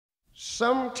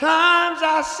Sometimes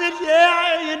I sit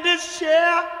here in this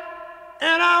chair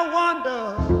and I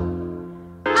wonder,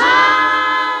 oh,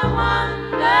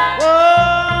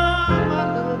 my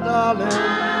little darling,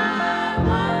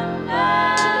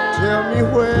 tell me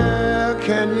where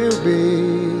can you be?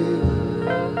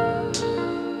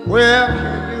 Where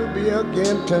can you be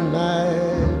again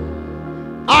tonight?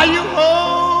 Are you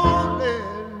holding?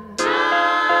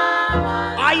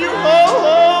 Are you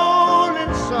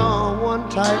holding someone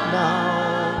tight now?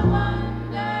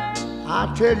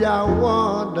 I tell you I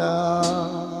wonder.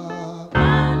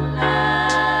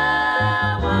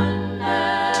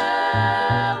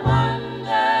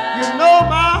 You know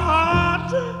my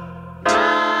heart,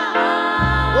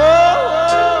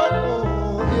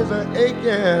 is a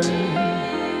aching.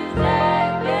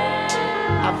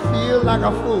 I feel like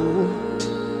a fool.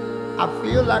 I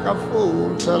feel like a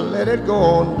fool to let it go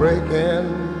on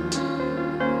breaking.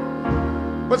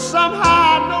 But somehow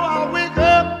I know I'll wake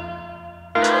up.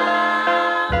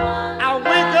 I'll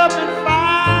wake up and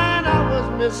find I was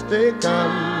mistaken.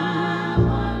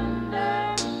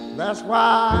 That's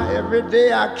why every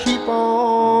day I keep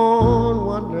on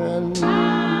wondering.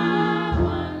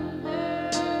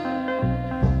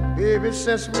 Baby,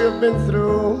 since we've been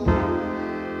through,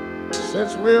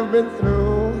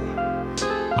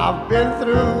 I've been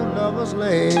through Lover's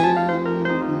Lane.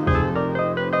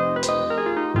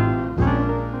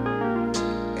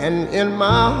 And in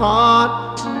my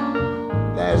heart,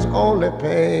 there's only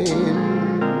pain.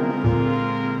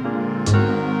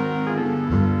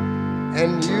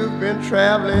 And you've been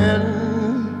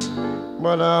traveling,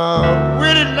 but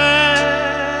will it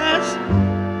last?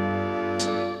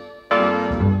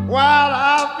 While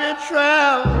I've been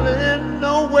traveling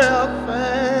nowhere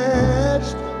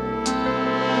fast.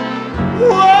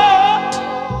 Whoa,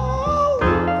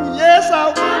 yes, I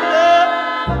wonder.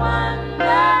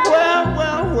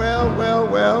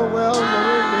 Well,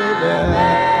 baby.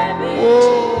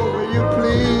 Oh, will you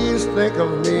please think of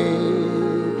me?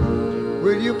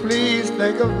 Will you please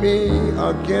think of me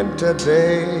again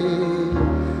today?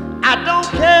 I don't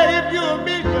care if you're a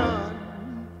million.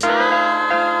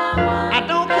 I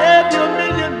don't care if you're a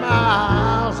million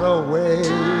miles away.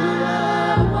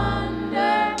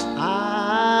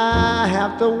 I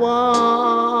have to wonder.